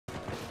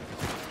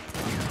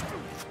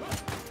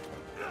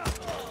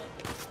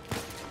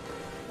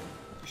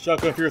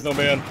Shotgun fears no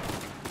man.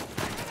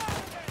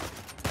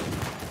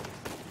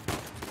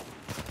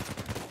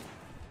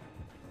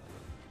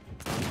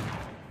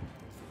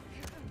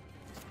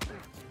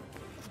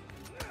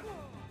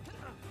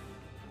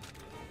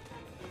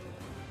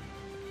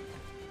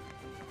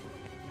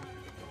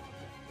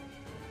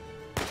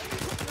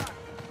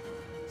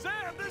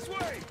 Sam, this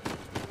way!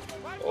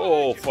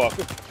 Oh, fuck.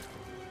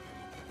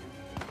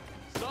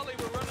 Sully,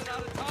 we're running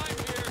out of time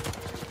here.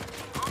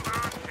 Hold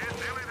on, it's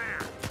nearly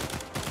there.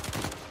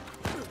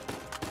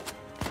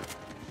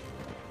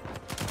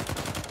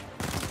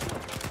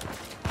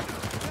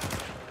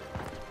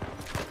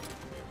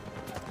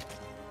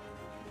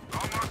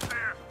 Almost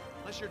there.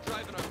 Unless you're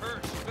driving a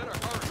hearse, you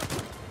better hurry.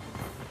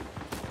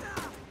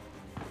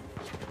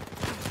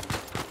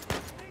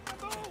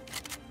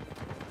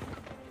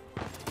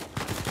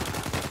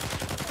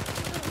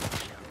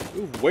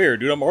 Ooh, where,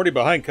 dude? I'm already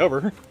behind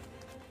cover.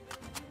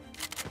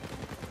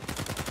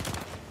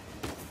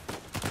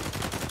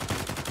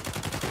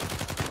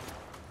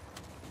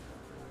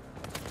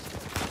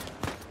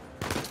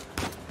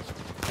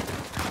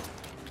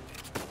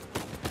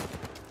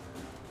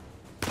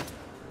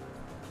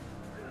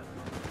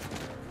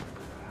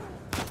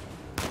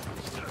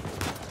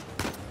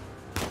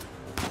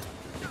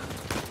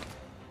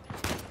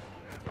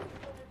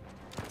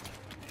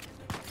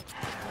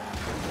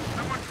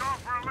 Someone call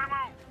for a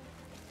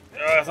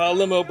limo. I saw a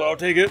limo, but I'll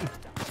take it.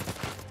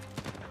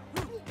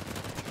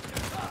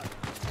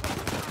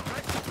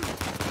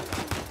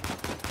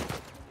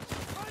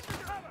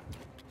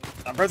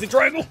 I'm pressing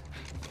triangle.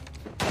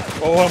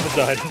 Oh, I almost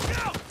died.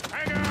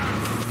 Hang on.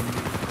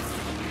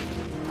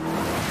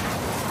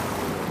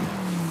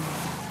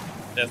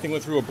 That thing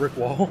went through a brick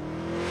wall.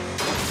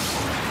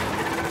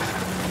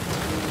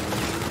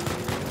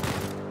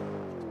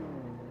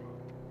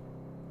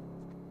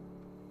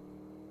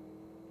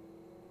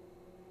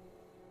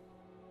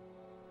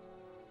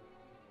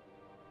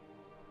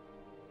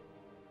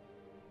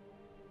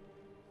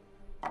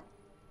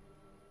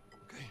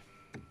 Okay.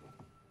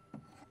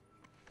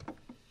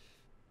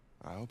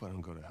 I hope I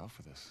don't go to hell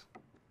for this.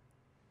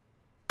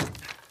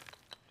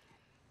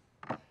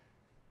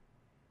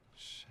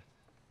 Shit.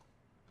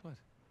 What?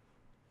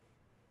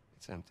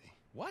 It's empty.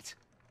 What?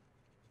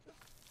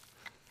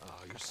 Oh,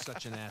 you're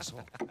such an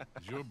asshole.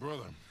 He's your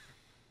brother.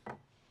 All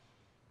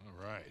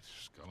right,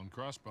 skull and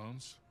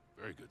crossbones.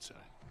 Very good sign.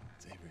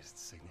 It's Avery's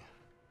insignia.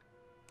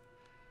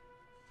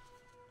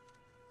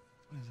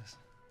 What is this?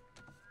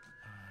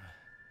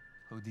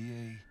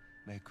 Hodie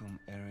mecum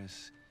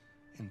eris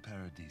in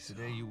paradiso.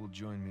 Today you will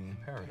join me in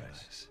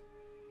paradise.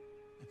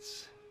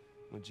 It's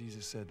what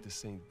Jesus said to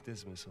Saint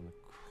Dismas on the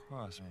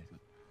cross. Right.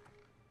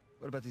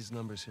 What about these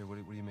numbers here? What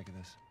do you make of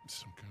this? It's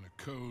some kind of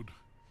code.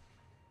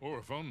 Or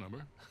a phone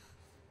number.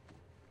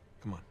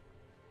 Come on.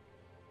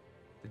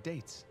 The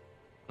dates.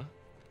 Huh?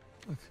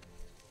 Look.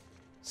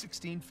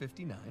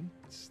 1659,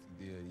 It's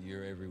the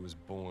year Avery was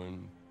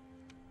born.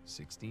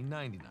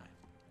 1699.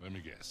 Let me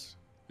guess.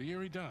 The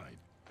year he died.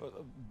 Well,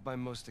 by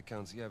most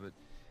accounts, yeah, but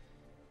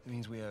it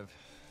means we have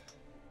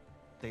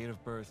date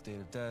of birth, date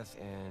of death,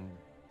 and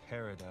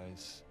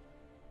paradise.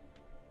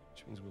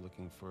 Which means we're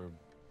looking for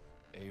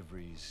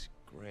Avery's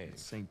grave.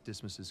 St.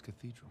 Dismas's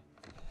Cathedral.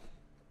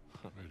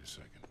 Wait a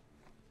second.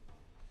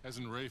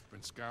 Hasn't Rafe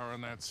been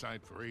scouring that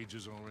site for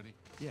ages already?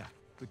 Yeah,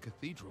 the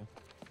cathedral.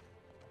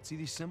 See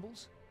these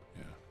symbols?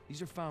 Yeah.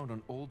 These are found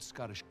on old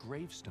Scottish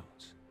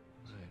gravestones.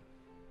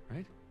 Right.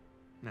 Right?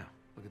 Now,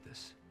 look at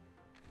this.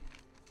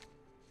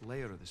 The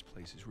layout of this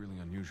place is really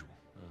unusual.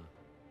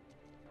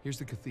 Here's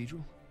the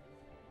cathedral,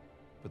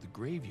 but the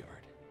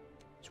graveyard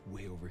is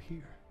way over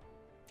here.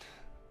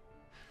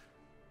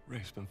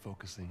 Rafe's been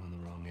focusing on the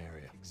wrong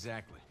area.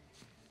 Exactly.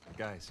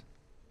 Guys,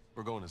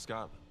 we're going to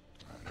Scotland.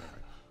 All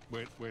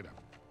right. Wait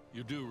up.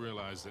 You do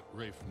realize that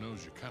Rafe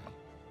knows you're coming.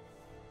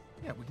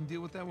 Yeah, we can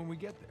deal with that when we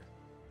get there.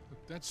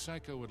 Look, that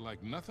psycho would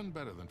like nothing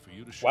better than for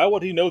you to show Why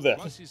would he know that?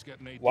 Plus he's got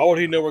an Why would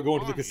he know AD we're going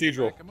to the army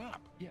cathedral? back him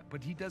up. Yeah,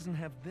 but he doesn't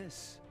have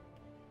this.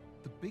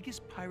 The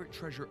biggest pirate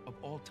treasure of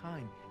all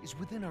time is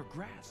within our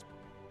grasp.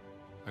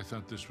 I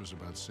thought this was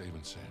about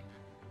saving Sam.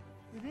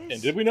 It is.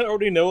 And did we not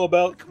already know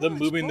about Come them on,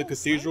 moving the it's both,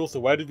 cathedral? right? So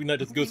why did we not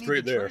just go We need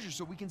straight the there? treasure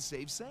so we can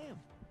save Sam.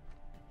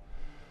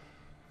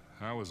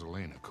 How is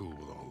Elena cool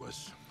with all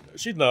this?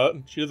 She's not.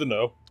 She doesn't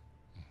know.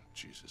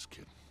 Jesus,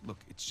 kid. Look,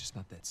 it's just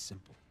not that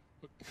simple.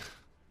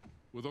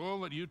 With all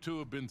that you two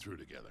have been through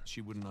together,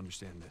 She wouldn't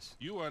understand this.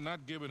 you are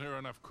not giving her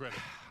enough credit.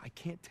 I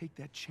can't take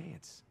that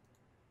chance.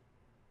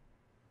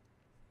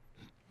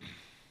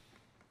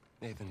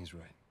 Nathan, he's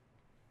right.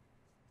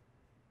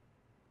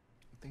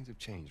 Things have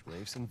changed.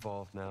 Rafe's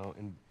involved now,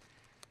 and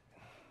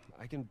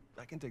I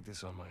can take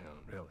this on my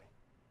own, really.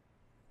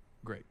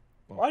 Great.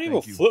 Well, Why do you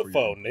have thank a flip for your-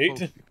 phone, Nate?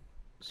 both of you.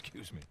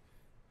 Excuse me.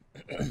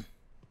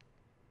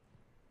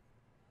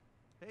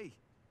 Hey,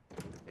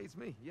 it's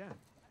me. Yeah.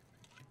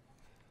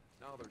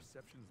 No, the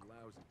reception's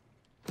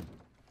lousy.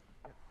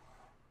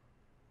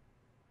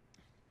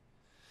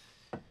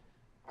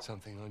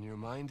 Something on your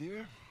mind,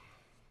 dear?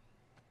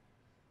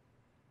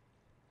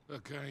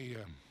 Look,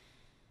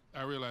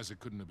 I realize it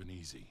couldn't have been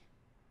easy.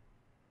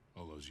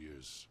 all those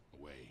years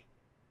away.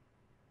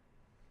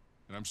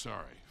 And I'm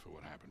sorry for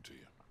what happened to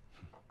you.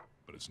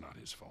 But it's not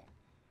his fault.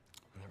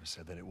 I never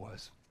said that it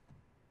was.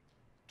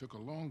 Took a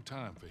long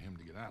time for him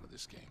to get out of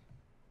this game.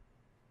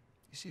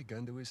 You see a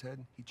gun to his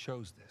head? He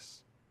chose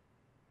this.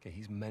 Okay,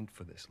 he's meant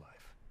for this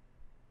life.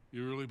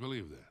 You really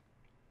believe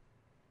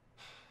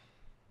that?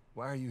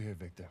 Why are you here,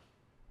 Victor?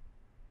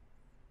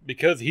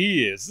 Because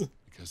he is.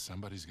 Because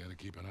somebody's got to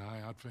keep an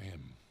eye out for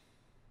him.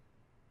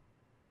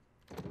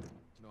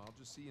 No, I'll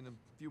just see you in a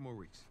few more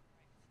weeks.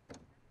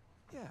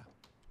 Yeah,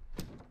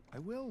 I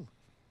will.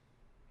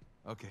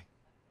 Okay,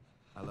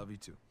 I love you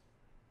too.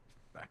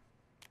 Bye.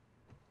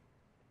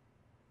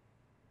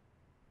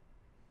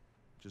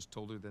 Just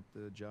told her that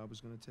the job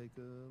was going to take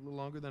a little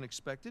longer than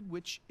expected,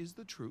 which is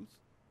the truth,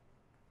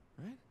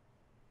 right?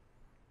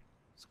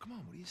 So come on,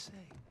 what do you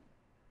say?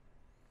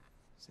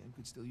 Sam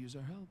could still use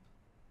our help.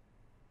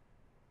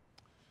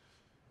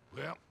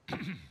 Well, I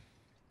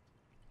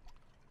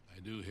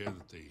do hear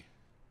that the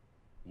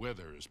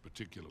weather is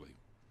particularly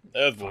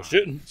That's fine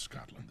bullshit. in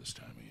Scotland this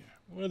time of year.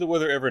 When is the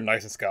weather ever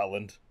nice in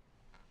Scotland?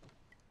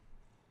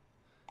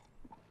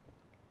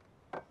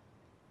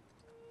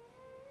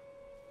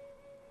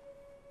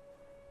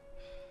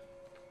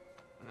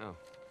 No.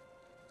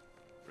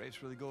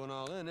 Rafe's really going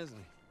all in, isn't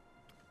he?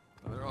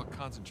 Well, they're all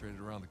concentrated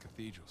around the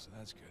cathedral, so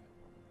that's good.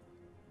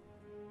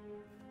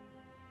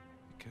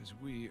 Because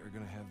we are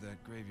gonna have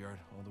that graveyard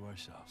all to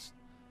ourselves.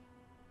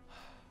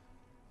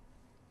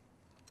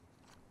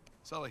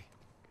 Sully.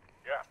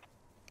 Yeah.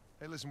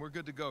 Hey, listen, we're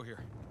good to go here.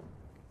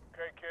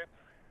 Okay, kid.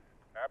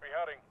 Happy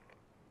hunting.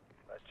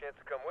 Last chance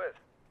to come with.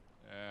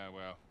 Yeah,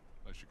 well,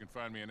 unless you can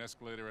find me an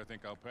escalator, I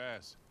think I'll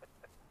pass.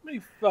 How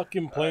many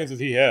fucking planes does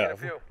he have?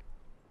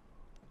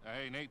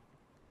 Hey, Nate.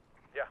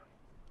 Yeah.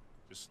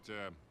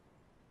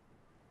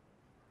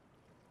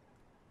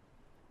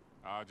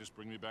 Just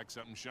bring me back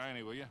something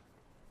shiny, will you?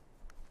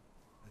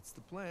 That's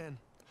the plan.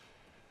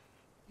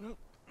 Well,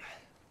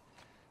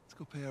 let's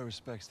go pay our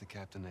respects to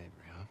Captain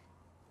Avery, huh?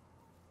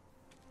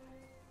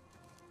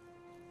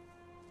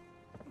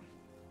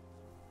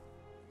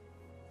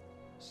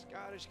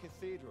 Scottish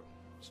Cathedral.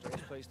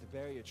 Strange place to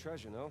bury your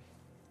treasure, no?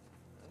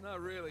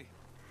 Not really.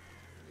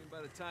 I mean,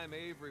 by the time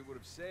Avery would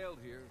have sailed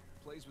here,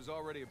 the place was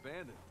already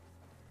abandoned.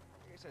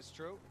 I guess that's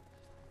true.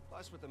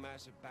 Plus, with the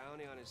massive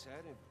bounty on his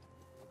head,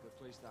 a good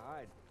place to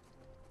hide.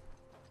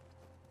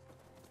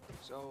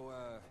 So,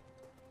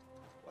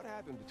 what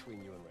happened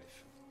between you and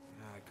Rafe?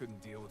 Nah, I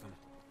couldn't deal with him.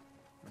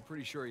 I'm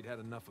pretty sure he'd had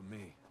enough of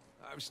me.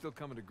 I was still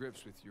coming to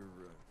grips with your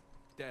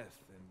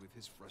death and with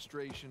his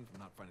frustration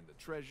from not finding the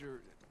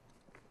treasure.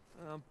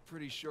 I'm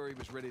pretty sure he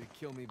was ready to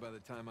kill me by the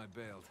time I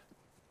bailed.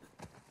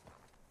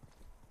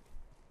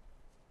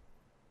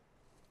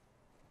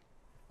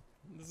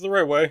 This is the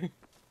right way.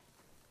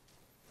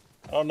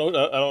 I don't know.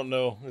 I don't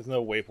know. There's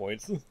no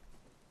waypoints.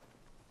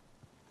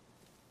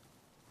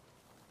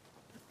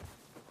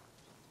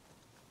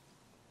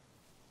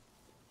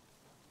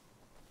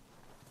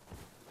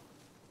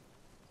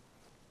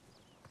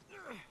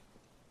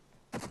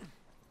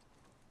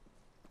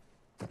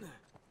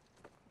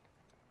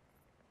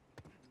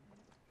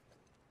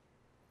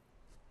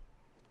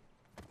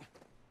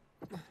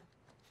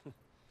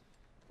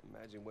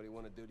 Imagine what he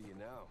want to do to you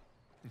now.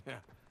 Yeah,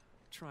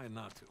 trying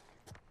not to.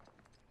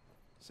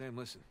 Sam,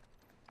 listen.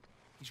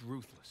 He's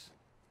ruthless.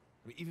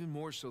 I mean, even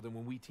more so than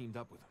when we teamed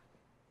up with him.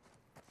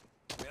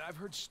 I mean, I've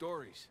heard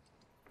stories.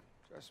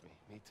 Trust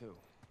me too.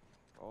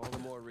 All the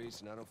more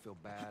reason I don't feel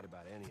bad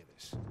about any of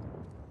this.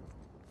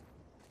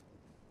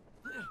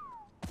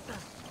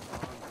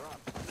 Arms are up.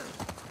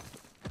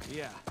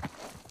 Yeah.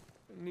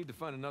 We need to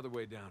find another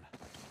way down.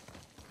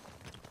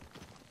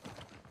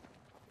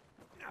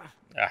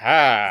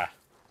 Aha!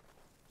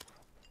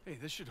 Hey,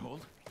 this should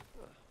hold.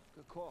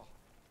 Good call.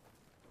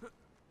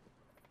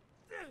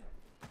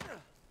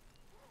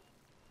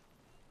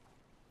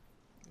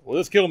 Will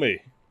this kill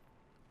me?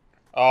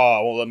 Oh,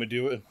 it won't let me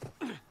do it.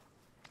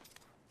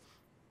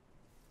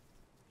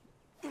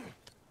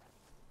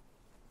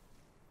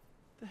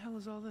 The hell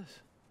is all this?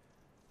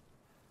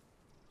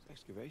 It's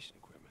excavation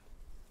equipment.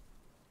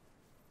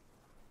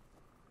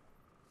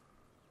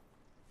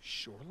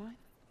 Shoreline?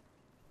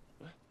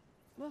 What?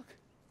 Look.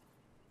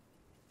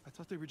 I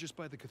thought they were just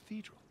by the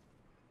cathedral.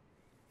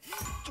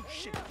 Oh,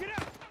 shit, get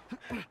out!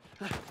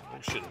 Oh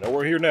shit,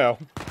 nowhere here now.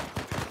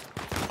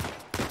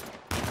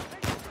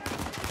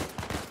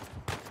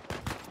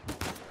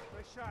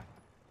 Nice shot.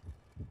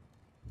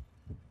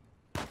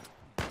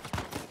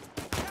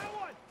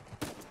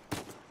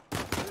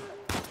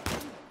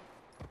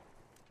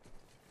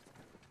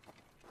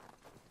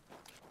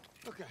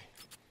 Okay,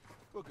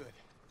 we're good.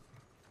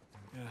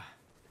 Yeah.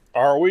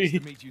 Are Nice we?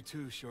 to meet you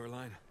too,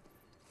 Shoreline.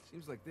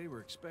 Seems like they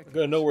were expecting I'm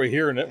gonna know us. we're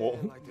here, and well,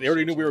 they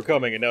already knew we were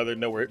coming, and now they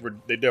know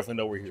they definitely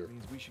know we're here.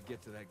 Means we should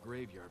get to that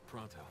graveyard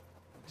pronto.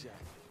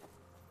 Exactly.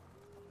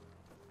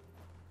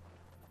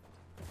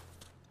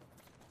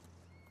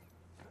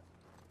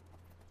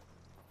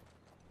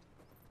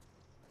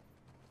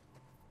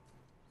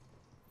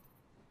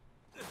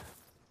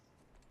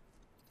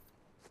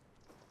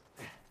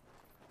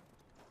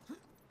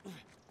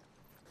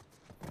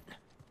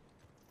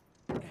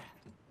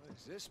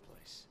 is this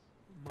place?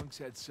 Monks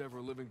had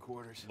several living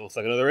quarters. Looks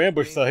like another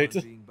ambush Main one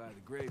site. being by the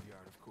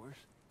graveyard, of course.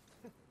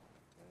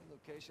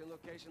 Location,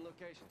 location,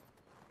 location.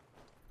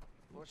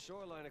 More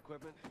shoreline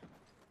equipment.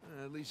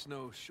 At least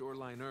no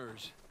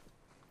shoreliners.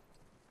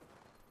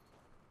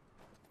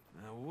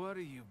 Now, what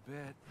do you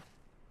bet?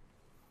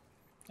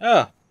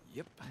 Ah,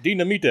 Yep,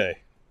 Dynamite.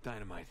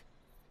 dynamite.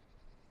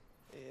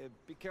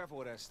 Be careful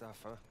with that stuff,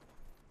 huh?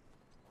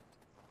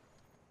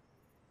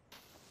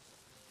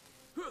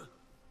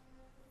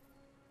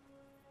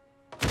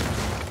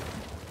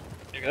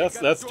 Yeah,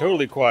 that's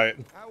totally quiet.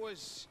 That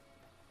was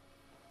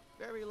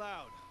very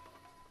loud.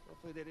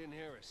 Hopefully they didn't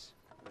hear us.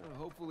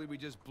 Hopefully we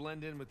just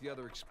blend in with the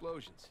other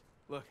explosions.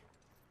 Look,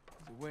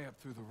 there's a way up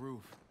through the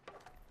roof.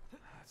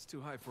 It's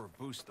too high for a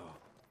boost, though.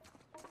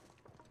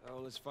 Oh,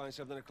 let's find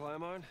something to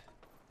climb on.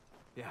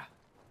 Yeah.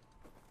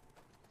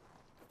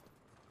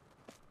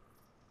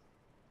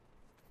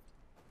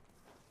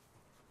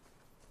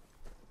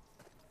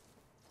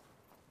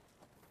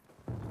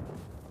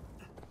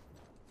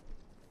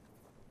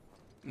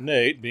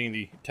 Nate, being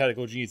the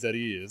tactical genius that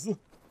he is,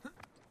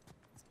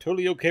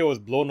 totally okay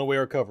with blowing away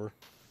our cover.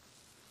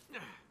 There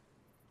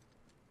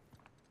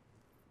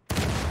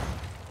you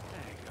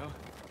go.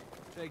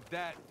 Take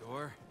that,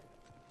 door.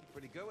 You're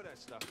pretty good with that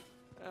stuff.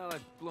 Well,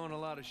 I've blown a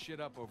lot of shit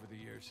up over the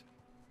years.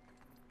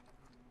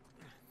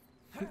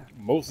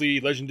 Mostly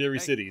legendary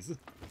Hey. cities.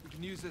 We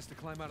can use this to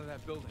climb out of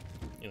that building.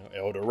 You know,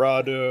 El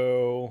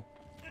Dorado,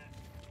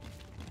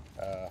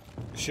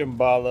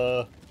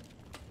 Shambhala,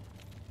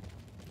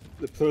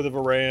 the Pillar of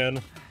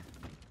Iran,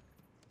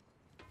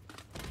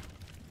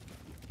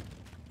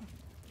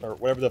 or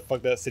whatever the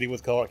fuck that city was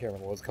called. I can't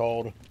remember what it was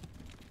called.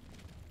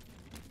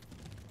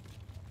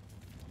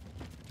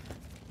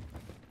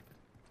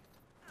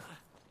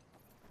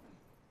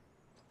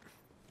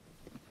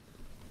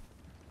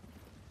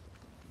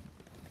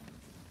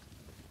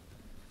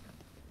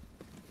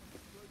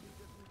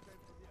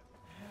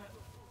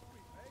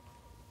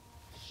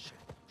 Shit.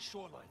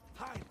 Shoreline.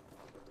 Hide.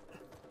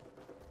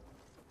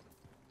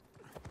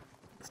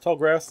 It's tall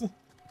grass. Where's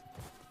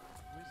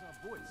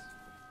our boys?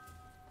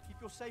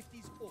 Keep your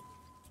safeties up.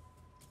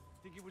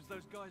 Think it was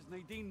those guys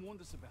Nadine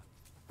warned us about.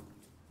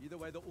 Either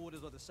way, the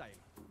orders are the same.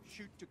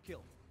 Shoot to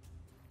kill.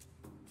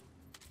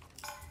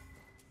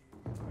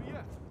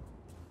 Yeah.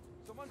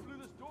 Someone blew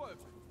this door open.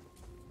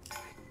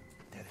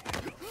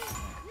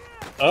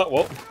 Oh,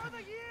 well.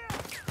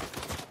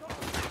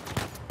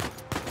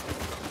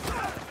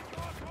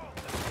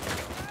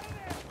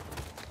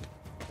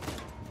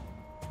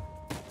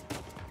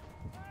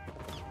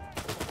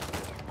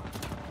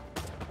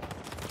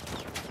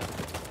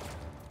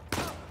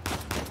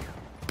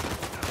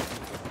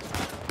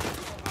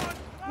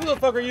 Who the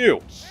fuck are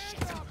you?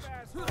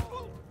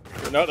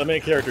 You're not the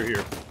main character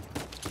here.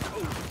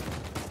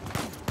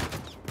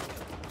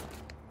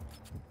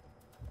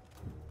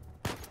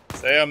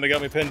 Sam, they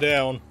got me pinned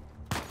down.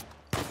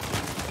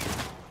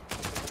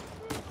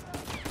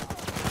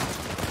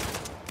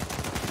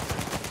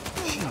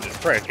 Jesus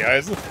Christ,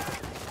 guys.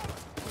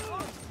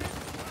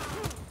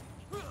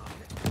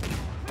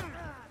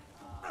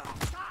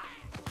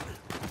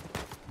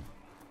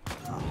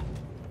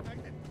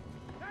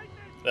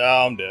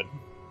 Ah, I'm dead.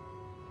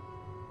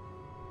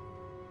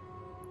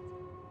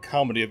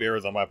 Comedy of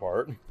errors on my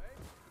part.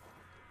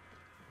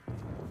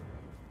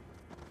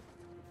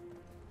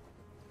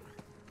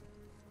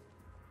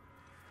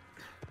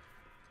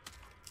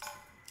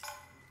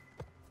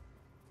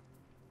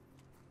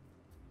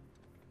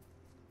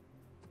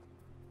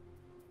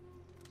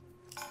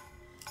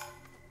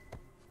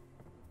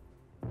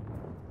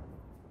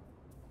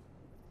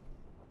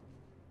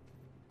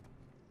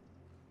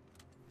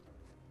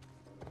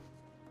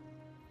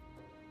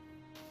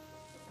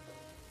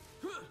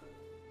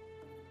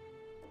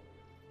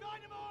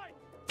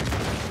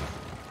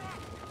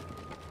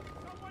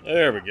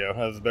 There we go.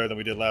 That was better than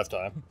we did last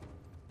time.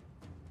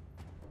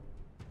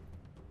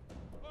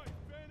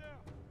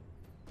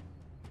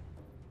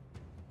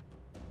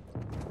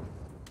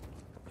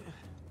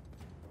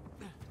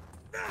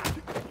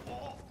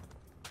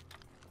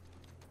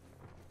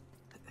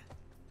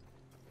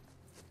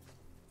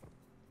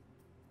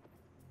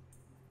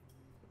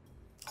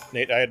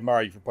 Nate, I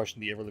admire you for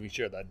pushing the ever-living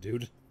shit out of that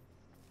dude.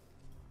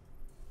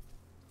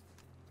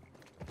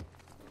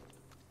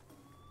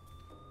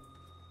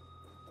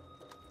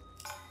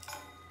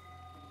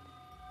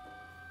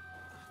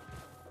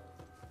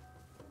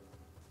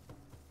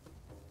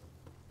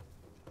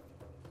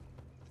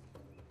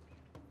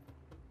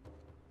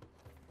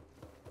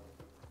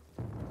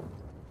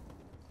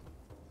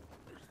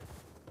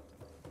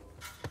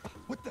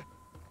 What the?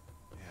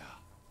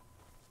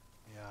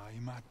 Yeah, he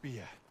might be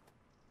a...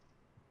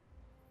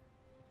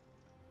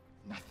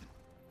 Nothing.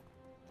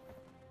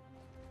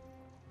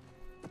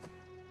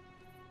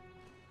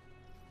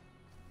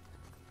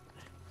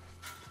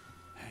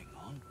 Hang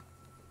on.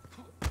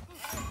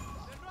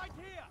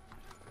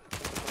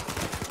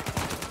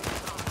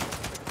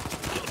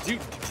 Dude,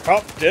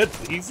 drop dead,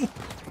 please.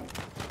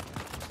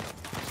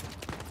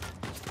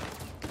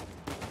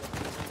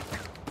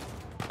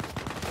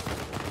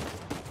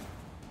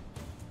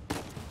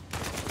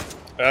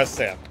 That's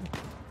Sam.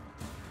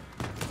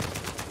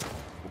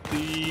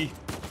 Whoopee.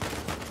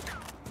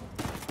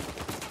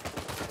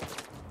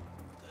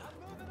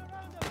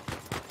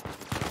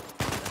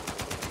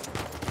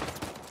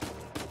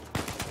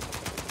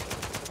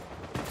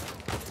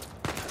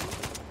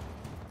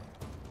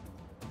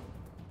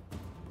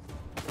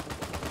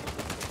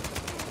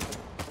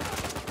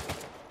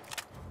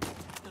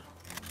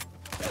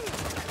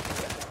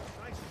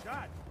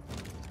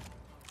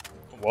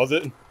 Was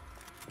it?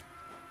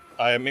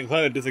 I am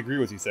inclined to disagree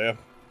with you, Sam.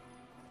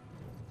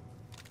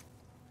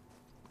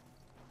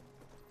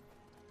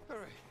 All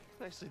right,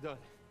 nicely done.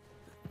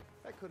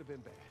 That could have been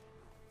bad.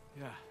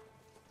 Yeah.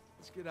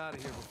 Let's get out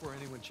of here before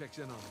anyone checks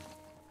in on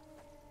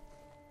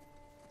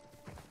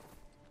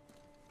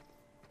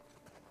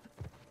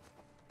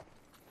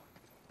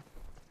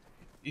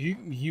me.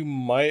 You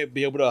might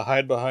be able to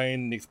hide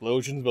behind the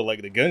explosions, but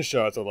like the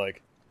gunshots are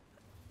like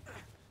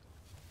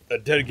a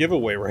dead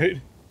giveaway,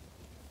 right?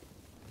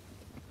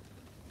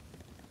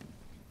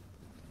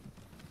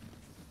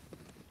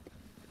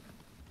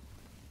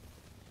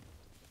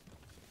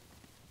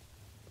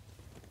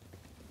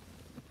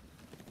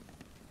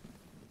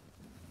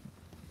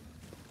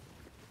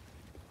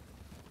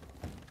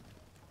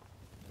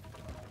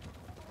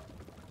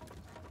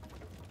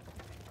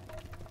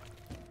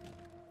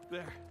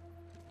 There.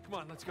 Come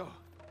on, let's go.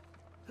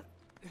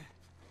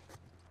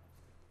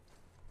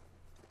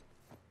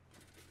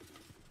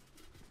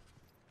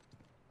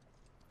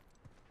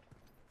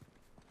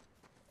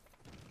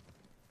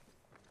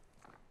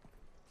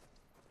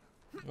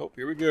 Oh,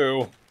 here we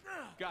go.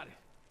 Got it.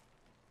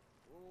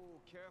 Oh,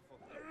 careful.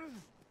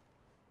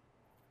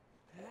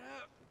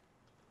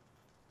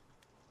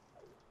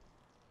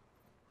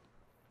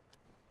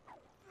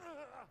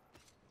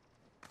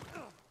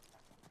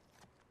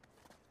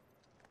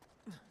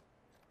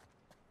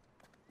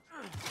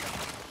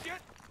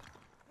 Shit!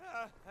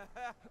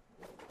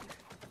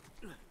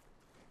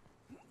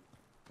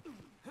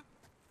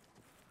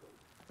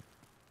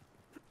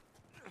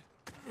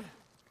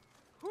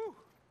 Whew.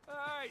 All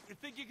right, you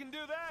think you can do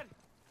that?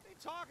 What are you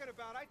talking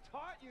about? I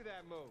taught you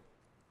that move.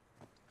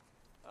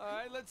 All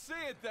right, let's see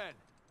it then.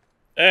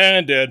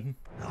 And dead.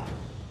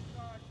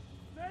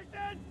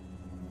 Nathan!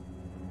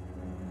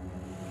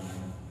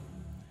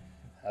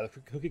 How the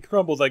cookie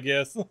crumbles, I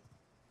guess.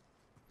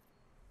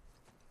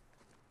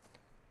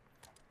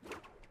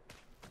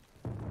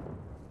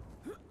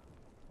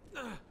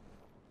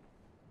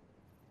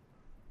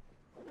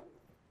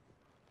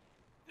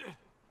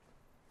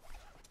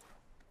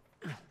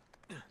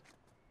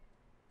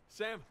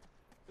 Sam,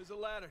 there's a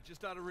ladder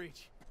just out of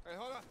reach. Hey,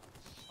 hold on.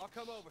 I'll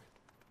come over.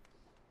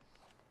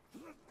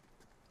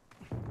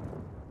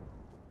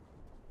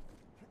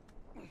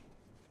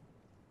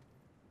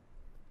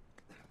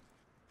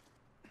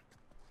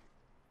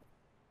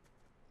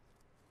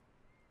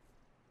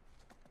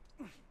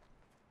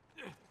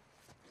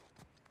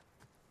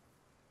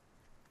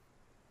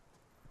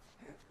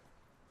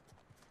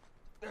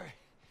 All right,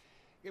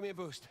 give me a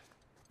boost.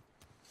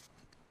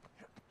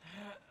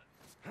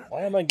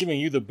 Why am I giving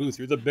you the boost?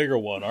 You're the bigger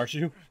one, aren't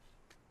you?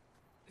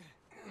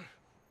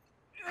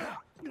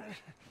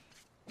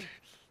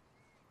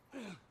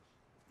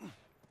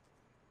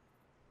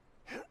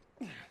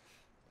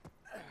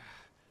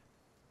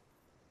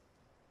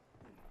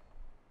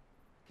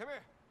 Come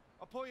here.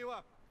 I'll pull you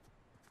up.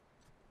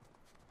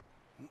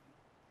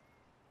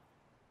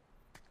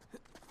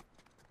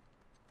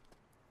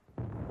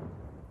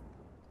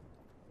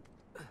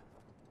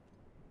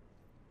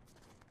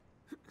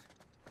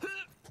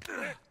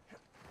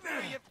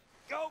 There you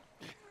go.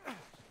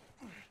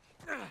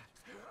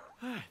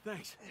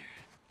 Thanks.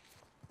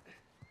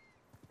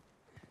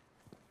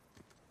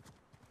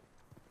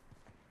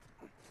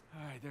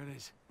 All right, there it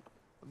is.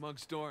 The Mug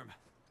Storm.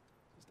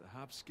 Just a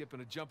hop, skip,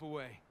 and a jump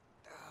away.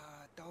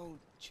 Don't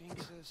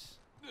jinx us.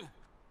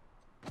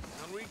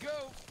 Down we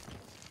go.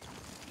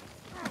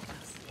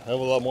 A hell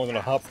of a lot more than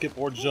a hop, skip,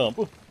 or jump.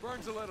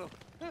 Burns a little.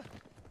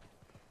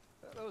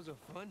 Those are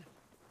fun.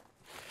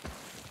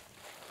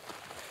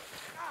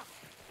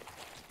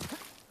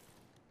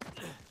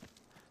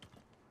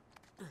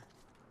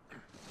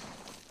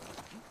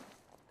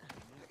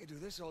 I could do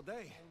this all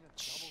day.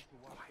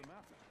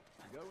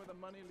 Go where the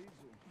money leads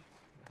you.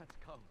 That's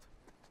cold.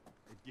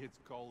 It gets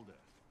colder.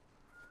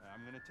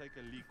 I'm gonna take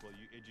a leak while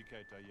you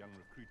educate our young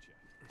recruit here.